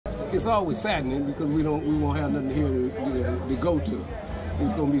it's always saddening because we won't have nothing here to go to.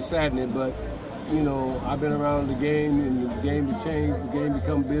 It's going to be saddening, but you know, I've been around the game, and the game has changed. The game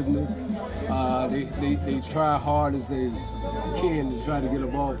become business. They try hard as they can to try to get a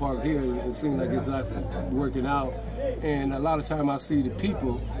ballpark here, and it seems like it's not working out. And a lot of time I see the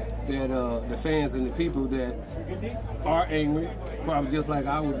people that the fans and the people that are angry, probably just like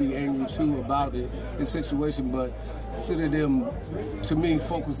I would be angry too about the situation, but instead of them, to me,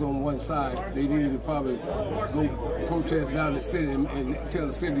 focus on one side, they need to probably go protest down the city and tell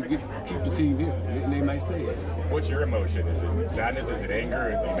the city to keep the team here, and they might stay here. What's your emotion? Is it sadness? Is it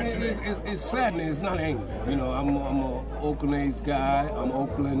anger? It's sadness. It's not anger. You know, I'm an Oakland guy. I'm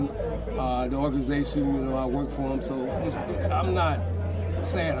Oakland. The organization, you know, I work for them, so I'm not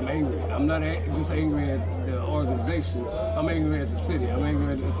sad. I'm angry. I'm not just angry at the organization. I'm angry at the city. I'm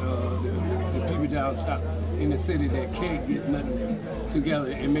angry at the people downtown in the city that can't get nothing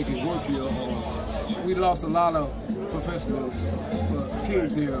together and make it work here. We lost a lot of professional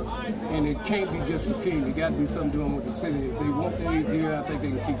teams here, and it can't be just a team. It got to be something doing with the city. If they want things here, I think they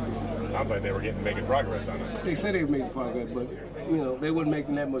can keep it. Sounds like they were making progress on it. They said they were making progress, but you know, they wasn't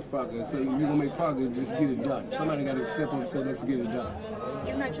making that much progress. So if you're gonna make progress, just get it done. Somebody got to step up and say, let's get it done.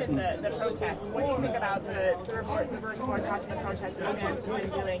 You mentioned the protests. What do you think about the reverse boycotts and the protests that the fans have been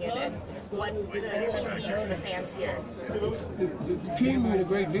doing, and what the team means to the fans here? The team means a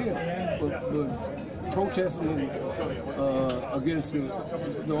great deal, but protesting against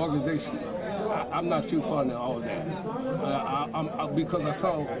the organization, I'm not too fond of all that. Because I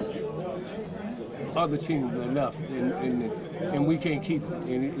saw other teams that left, and we can't keep them.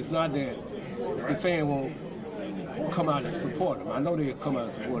 And it's not that the fan won't come out and support them. I know they'll come out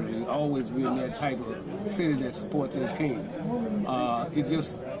and support them. They'll always be in that type of city that support their team. It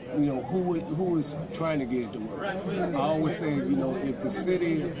just, you know, who is trying to get it to work. I always say, you know, if the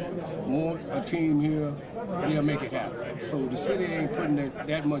city wants a team here, they'll make it happen. So the city ain't putting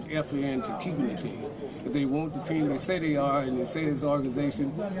that much effort into keeping the team. If they want the team, they say they are, and they say it's an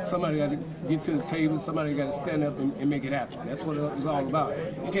organization, somebody got to get to the table, somebody got to stand up and make it happen. That's what it's all about.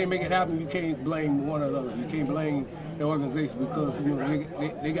 You can't make it happen, you can't blame one another. You can't blame the organization because, you know,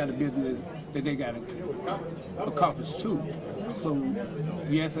 they got a business that they got to accomplish too. So,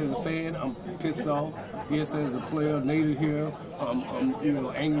 yes, as a fan, I'm pissed off. Yes, as a player, native here, I'm you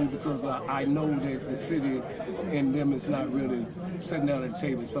know, angry because I know that the city and them is not really sitting down at the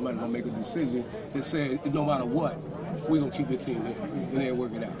table. Somebody's gonna make a decision that says no matter what, we're gonna keep the team here and then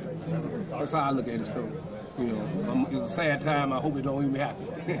work it out. That's how I look at it. So, you know, it's a sad time. I hope it don't even happen.